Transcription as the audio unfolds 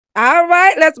All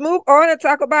right, let's move on and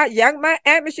talk about Young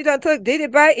Miami. She done took Diddy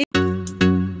by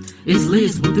It's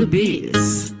Liz with the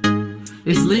biz.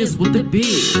 It's Liz with the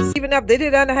biz. even up. Diddy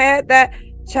done had that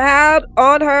child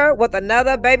on her with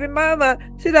another baby mama.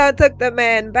 She done took the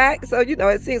man back. So,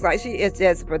 it seems like she is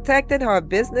just protecting her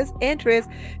business interests.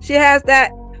 She has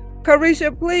that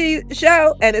Carisha Please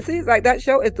show, and it seems like that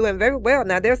show is doing very well.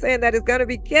 Now, they're saying that it's going to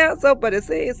be canceled, but it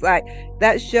seems like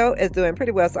that show is doing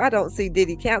pretty well. So I don't see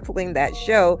Diddy canceling that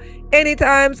show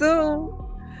anytime soon.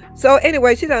 So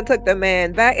anyway, she done took the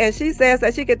man back, and she says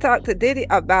that she can talk to Diddy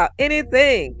about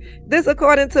anything. This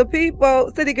according to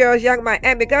People, City Girls Young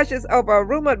Miami gushes over a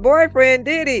rumored boyfriend,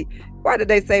 Diddy. Why did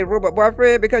they say rumored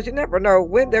boyfriend? Because you never know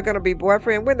when they're going to be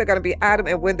boyfriend, when they're going to be item,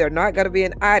 and when they're not going to be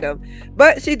an item.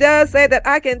 But she does say that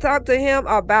I can talk to him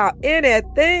about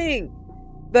anything.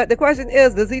 But the question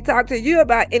is, does he talk to you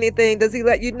about anything? Does he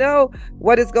let you know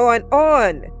what is going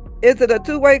on? Is it a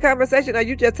two-way conversation? Are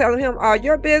you just telling him all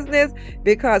your business?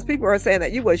 Because people are saying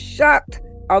that you were shocked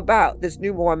about this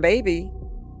newborn baby.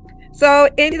 So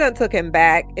Andy done took him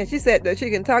back, and she said that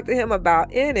she can talk to him about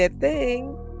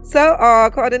anything. So,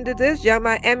 according to this, Young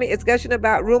Miami is gushing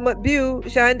about rumored beau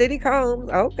Sean Diddy Combs.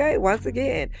 Okay, once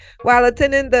again, while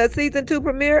attending the season 2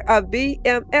 premiere of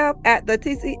BMF at the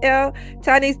TCL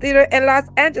Chinese Theater in Los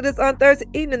Angeles on Thursday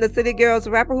evening, the City Girls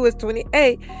rapper, who is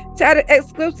 28, chatted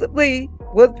exclusively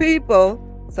with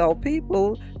People. So,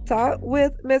 People talked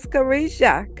with Miss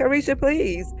Carisha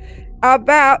Please,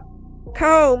 about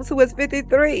Combs, who is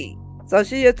 53. So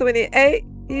she is 28,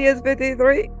 he is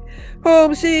 53,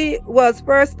 whom she was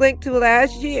first linked to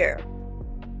last year.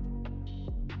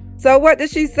 So what did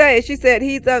she say? She said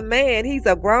he's a man, he's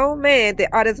a grown man.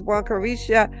 The artist born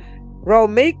Carisha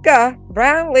Romika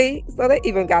Brownlee, so they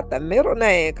even got the middle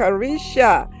name,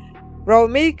 Carisha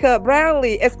Romika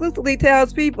Brownlee, exclusively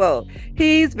tells People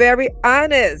he's very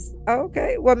honest.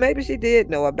 Okay, well, maybe she did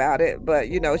know about it, but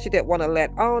she didn't want to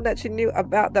let on that she knew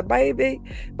about the baby.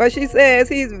 But she says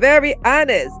he's very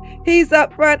honest. He's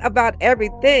upfront about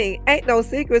everything. Ain't no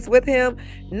secrets with him.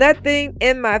 Nothing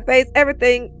in my face.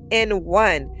 Everything in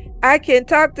one. I can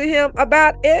talk to him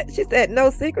about it. She said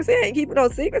no secrets. He ain't keeping no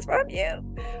secrets from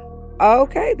you.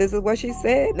 Okay, this is what she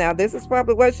said. Now, this is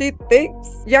probably what she thinks.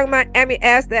 Young Miami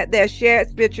asked that their shared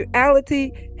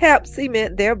spirituality help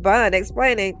cement their bond,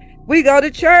 explaining, we go to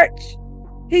church.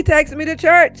 He takes me to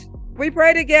church. We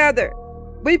pray together.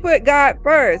 We put God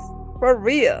first, for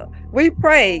real. We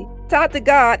pray, talk to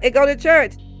God, and go to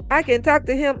church. I can talk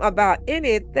to him about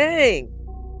anything.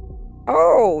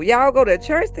 Oh, y'all go to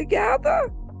church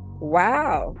together?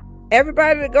 Wow.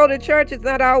 Everybody that go to church is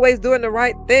not always doing the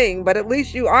right thing, but at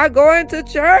least you are going to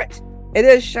church. It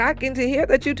is shocking to hear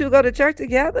that you two go to church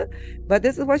together, but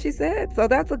this is what she said. So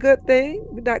that's a good thing.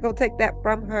 We're not going to take that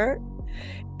from her.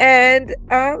 And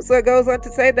so it goes on to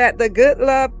say that the Good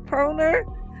Love Proner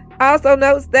also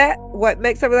notes that what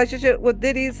makes her relationship with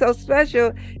Diddy so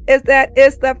special is that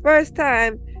it's the first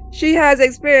time she has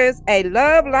experienced a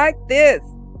love like this.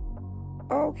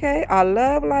 Okay, a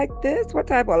love like this? What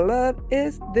type of love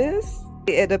is this?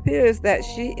 It appears that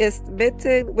she is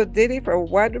smitten with Diddy for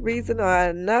one reason or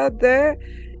another.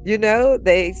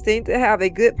 They seem to have a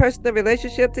good personal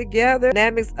relationship together,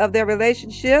 dynamics of their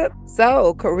relationship.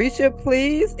 So, Carisha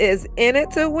Please is in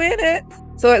it to win it.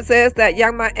 So it says that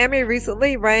Young Miami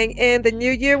recently rang in the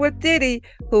new year with Diddy,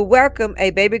 who welcomed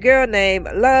a baby girl named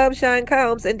Love Sean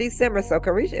Combs in December. So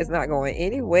Carisha is not going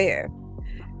anywhere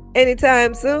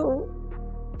anytime soon.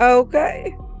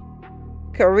 Okay.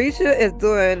 Carisha is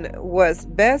doing what's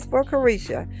best for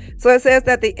Carisha. So it says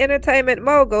that the entertainment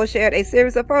mogul shared a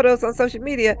series of photos on social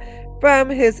media from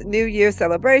his New Year's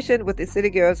celebration with the City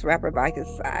Girls rapper by his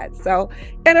side. So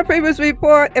in a previous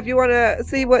report, if you want to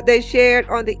see what they shared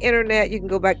on the internet, you can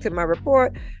go back to my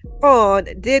report on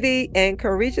Diddy and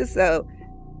Carisha. So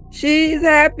she's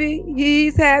happy,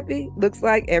 he's happy. Looks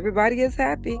like everybody is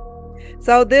happy.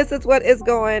 So this is what is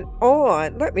going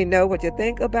on. Let me know what you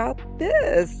think about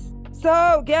this.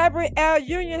 So Gabbrielle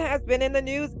Union has been in the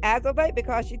news as of late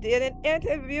because she did an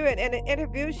interview, and in an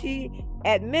interview she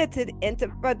admitted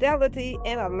infidelity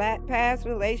in a past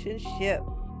relationship.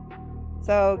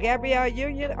 So Gabbrielle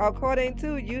Union, according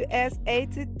to USA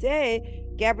Today,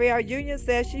 Gabbrielle Union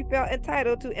says she felt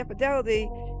entitled to infidelity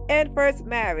in first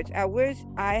marriage. I wish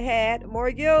I had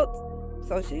more guilt.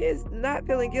 So she is not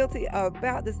feeling guilty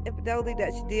about this infidelity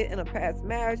that she did in a past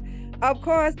marriage. Of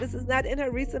course, this is not in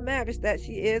her recent marriage that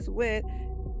she is with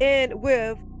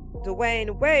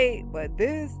Dwayne Wade, but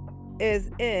this is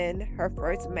in her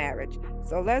first marriage.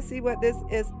 So let's see what this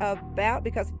is about,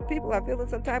 because people are feeling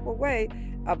some type of way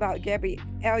about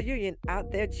Gabbrielle Union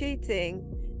out there cheating.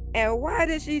 And why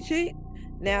did she cheat?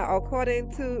 Now,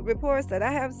 according to reports that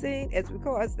I have seen, it's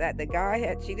because that the guy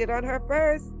had cheated on her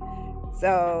first.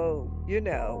 So,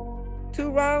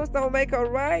 two wrongs don't make a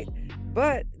right.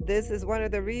 But this is one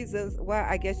of the reasons why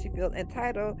I guess she feels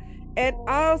entitled. And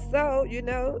also,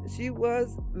 she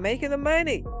was making the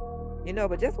money.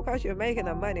 But just because you're making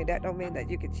the money, that don't mean that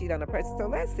you can cheat on a person. So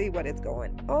let's see what is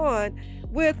going on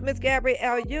with Miss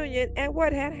Gabbrielle Union and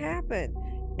what had happened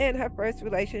in her first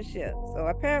relationship. So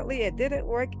apparently it didn't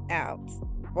work out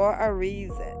for a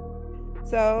reason.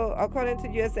 So according to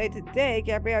USA Today,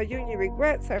 Gabbrielle Union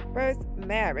regrets her first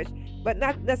marriage, but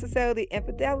not necessarily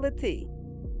infidelity.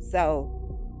 So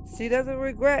she does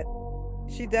regret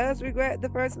the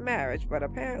first marriage, but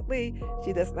apparently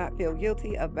she does not feel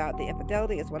guilty about the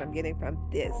infidelity, is what I'm getting from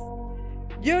this.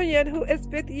 Union, who is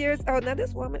 50 years old. Now,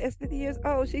 this woman is 50 years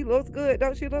old. She looks good.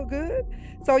 Don't she look good?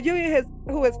 So Union,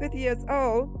 who is 50 years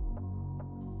old,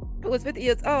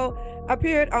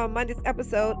 appeared on Monday's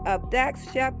episode of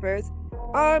Dax Shepard's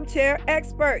Armchair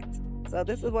Expert. So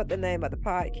this is what the name of the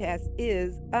podcast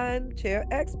is, Armchair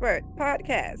Expert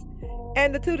Podcast.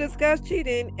 And the two discussed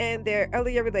cheating and their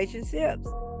earlier relationships.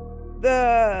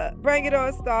 The Bring It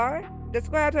On star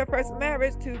described her first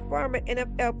marriage to former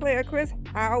NFL player Chris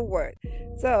Howard.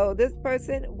 So this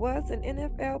person was an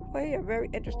NFL player. Very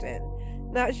interesting.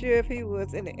 Not sure if he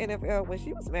was in the NFL when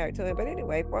she was married to him, but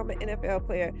anyway, former NFL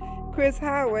player Chris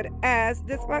Howard as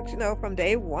dysfunctional from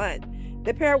day one.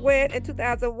 The pair wed in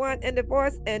 2001 and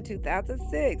divorced in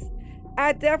 2006.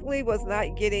 I definitely was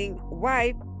not getting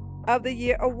wife of the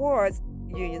year awards,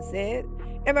 Union said.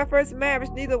 In my first marriage,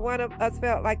 neither one of us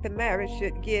felt like the marriage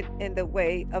should get in the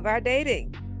way of our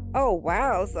dating. Oh,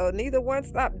 wow. So neither one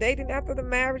stopped dating after the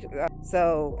marriage.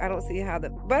 So I don't see how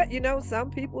but some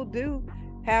people do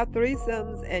have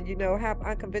threesomes and, have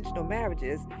unconventional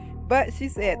marriages. But she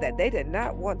said that they did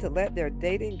not want to let their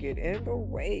dating get in the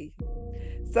way.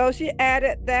 So she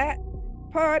added that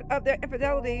part of their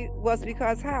infidelity was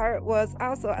because Howard was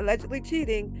also allegedly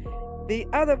cheating. The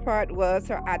other part was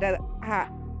her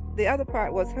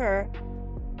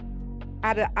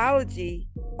ideology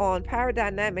on power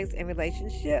dynamics in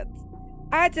relationships.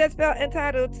 I just felt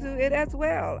entitled to it as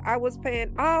well. I was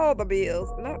paying all the bills.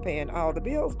 Not paying all the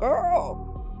bills,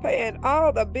 girl. Paying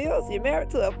all the bills. You're married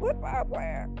to a football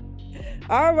player.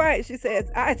 All right, she says,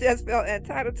 I just felt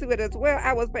entitled to it as well.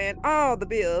 I was paying all the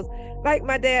bills, like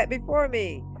my dad before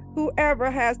me. Whoever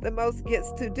has the most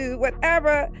gets to do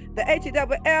whatever the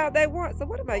HELL they want. So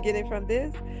what am I getting from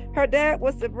this? Her dad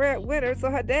was the breadwinner, so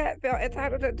her dad felt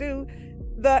entitled to do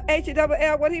the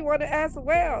HELL what he wanted as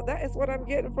well. That is what I'm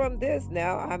getting from this.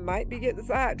 Now, I might be getting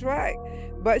sidetracked,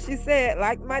 but she said,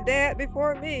 like my dad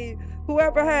before me,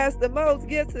 whoever has the most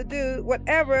gets to do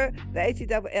whatever the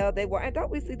HELL they want. And don't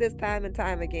we see this time and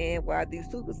time again where these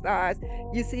superstars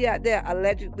you see out there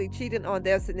allegedly cheating on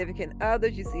their significant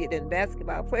others? You see it in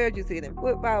basketball players, you see it in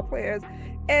football players,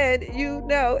 and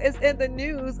it's in the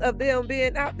news of them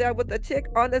being out there with a chick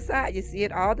on the side. You see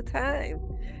it all the time.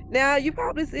 Now, you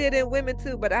probably see it in women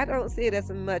too, but I don't see it as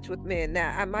much with men.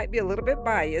 Now, I might be a little bit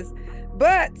biased,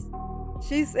 but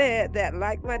she said that,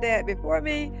 like my dad before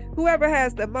me, whoever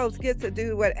has the most gets to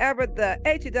do whatever the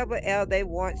HELL they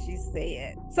want, she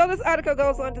said. So this article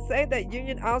goes on to say that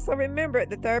Union also remembered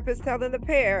the therapist telling the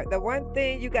pair, the one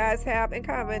thing you guys have in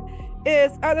common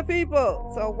is other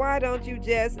people. So why don't you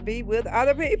just be with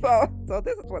other people? So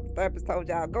this is what the therapist told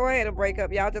y'all. Go ahead and break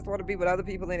up. Y'all just want to be with other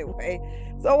people anyway.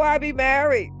 So why be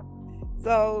married?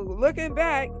 So looking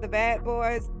back, the Bad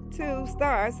Boys 2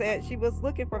 star said she was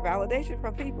looking for validation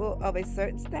from people of a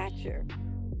certain stature.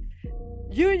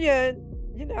 Union,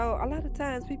 a lot of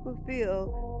times people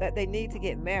feel that they need to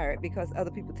get married because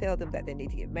other people tell them that they need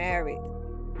to get married.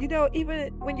 Even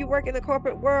when you work in the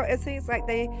corporate world, it seems like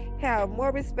they have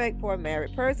more respect for a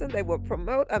married person. They will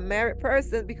promote a married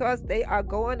person because they are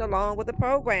going along with the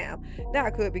program. Now, I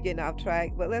could be getting off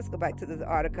track, but let's go back to this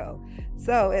article.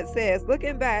 So it says,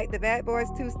 looking back, the Bad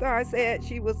Boys 2 star said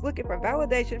she was looking for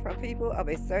validation from people of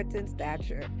a certain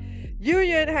stature.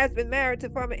 Union has been married to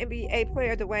former NBA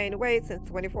player Dwayne Wade since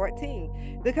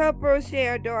 2014. The couple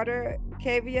share daughter,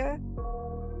 Kavia.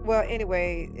 Well,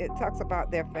 anyway, it talks about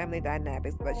their family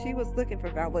dynamics, but she was looking for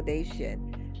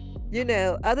validation.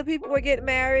 Other people were getting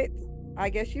married. I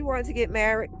guess she wanted to get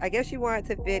married. I guess she wanted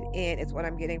to fit in, is what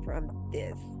I'm getting from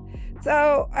this.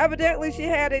 So evidently she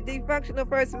had a dysfunctional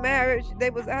first marriage. They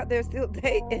was out there still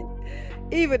dating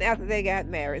even after they got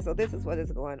married. So this is what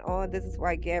is going on. This is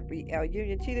why Gabbrielle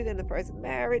Union cheated in the first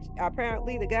marriage.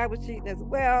 Apparently the guy was cheating as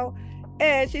well.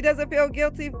 And she doesn't feel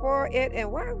guilty for it.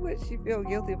 And why would she feel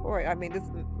guilty for it? I mean, this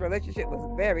relationship was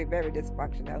very, very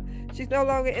dysfunctional. She's no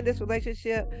longer in this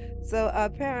relationship. So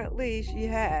apparently she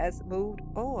has moved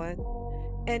on.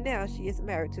 And now she is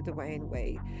married to Dwayne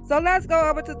Wade. So let's go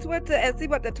over to Twitter and see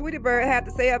what the Tweety Bird had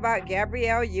to say about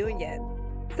Gabbrielle Union.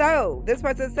 So this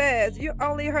person says, you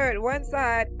only heard one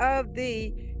side of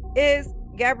the is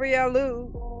Gabbrielle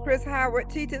Lou, Chris Howard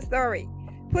cheating story.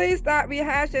 Please stop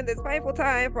rehashing this painful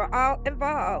time for all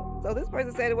involved. So this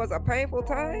person said it was a painful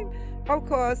time. Of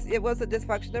course, it was a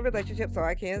dysfunctional relationship, so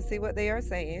I can't see what they are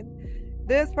saying.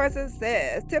 This person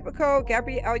says, typical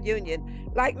Gabbrielle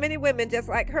Union, like many women just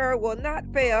like her, will not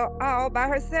fail all by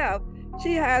herself.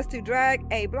 She has to drag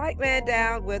a black man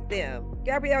down with them.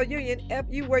 Gabbrielle Union, if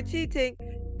you were cheating,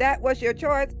 that was your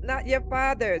choice, not your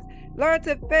father's. Learn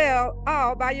to fail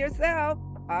all by yourself.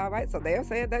 All right, so they're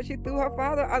saying that she threw her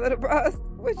father under the bus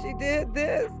when she did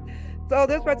this. So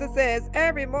this person says,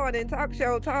 every morning talk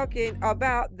show talking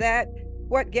about that,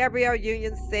 what Gabbrielle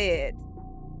Union said.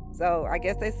 So I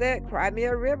guess they said, cry me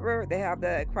a river. They have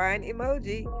the crying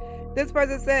emoji. This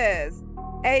person says,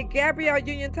 a Gabbrielle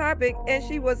Union topic, and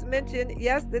she was mentioned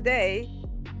yesterday.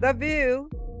 The View.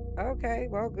 Okay,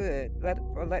 well, good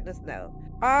for letting us know.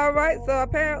 All right, so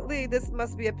apparently this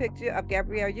must be a picture of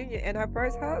Gabbrielle Union and her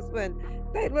first husband.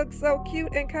 They look so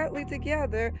cute and cuddly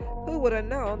together. Who would have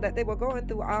known that they were going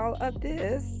through all of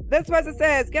this? This person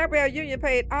says, Gabbrielle Union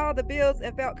paid all the bills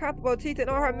and felt comfortable cheating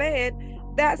on her man.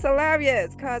 That's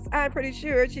hilarious, because I'm pretty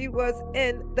sure she was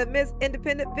in the Miss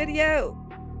Independent video.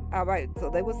 All right, so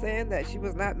they were saying that she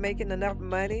was not making enough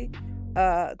money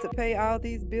to pay all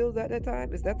these bills at that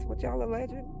time. Is that what y'all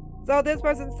alleging? So this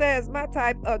person says, my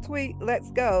type of tweet, let's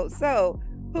go. So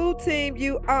who team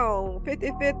you on?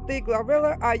 50-50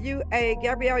 Glorilla, are you a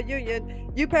Gabbrielle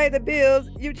Union? You pay the bills,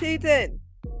 you cheating.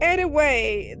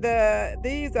 Anyway,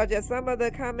 these are just some of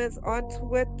the comments on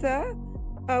Twitter.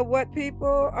 What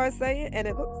people are saying, and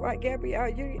it looks like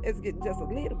Gabbrielle Union is getting just a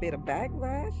little bit of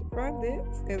backlash from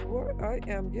this, is what I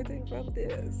am getting from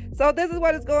this. So this is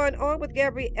what is going on with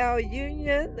Gabbrielle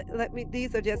Union.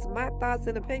 These are just my thoughts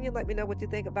and opinion. Let me know what you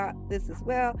think about this as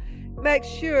well. Make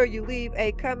sure you leave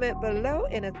a comment below,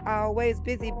 and as always,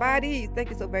 busybodies,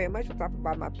 thank you so very much for stopping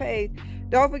by my page.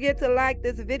 Don't forget to like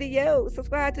this video,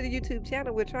 subscribe to the YouTube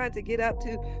channel. We're trying to get up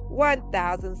to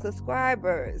 1,000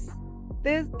 subscribers.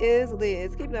 This is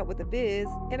Liz, keeping up with the biz,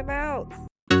 and I'm out.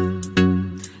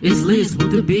 It's Liz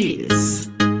with the biz.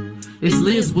 It's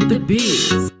Liz with the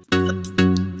biz.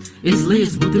 It's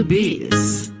Liz with the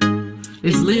biz.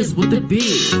 It's Liz with the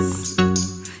biz.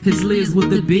 It's Liz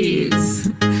with the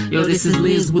biz. Yo, this is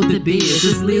Liz with the biz.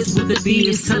 It's Liz with the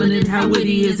biz, telling it how it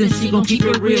is, and she gon' keep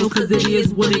it real, cause it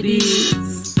is what it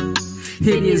is.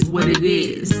 It is what it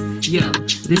is. Yo,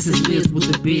 this is Liz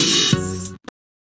with the biz.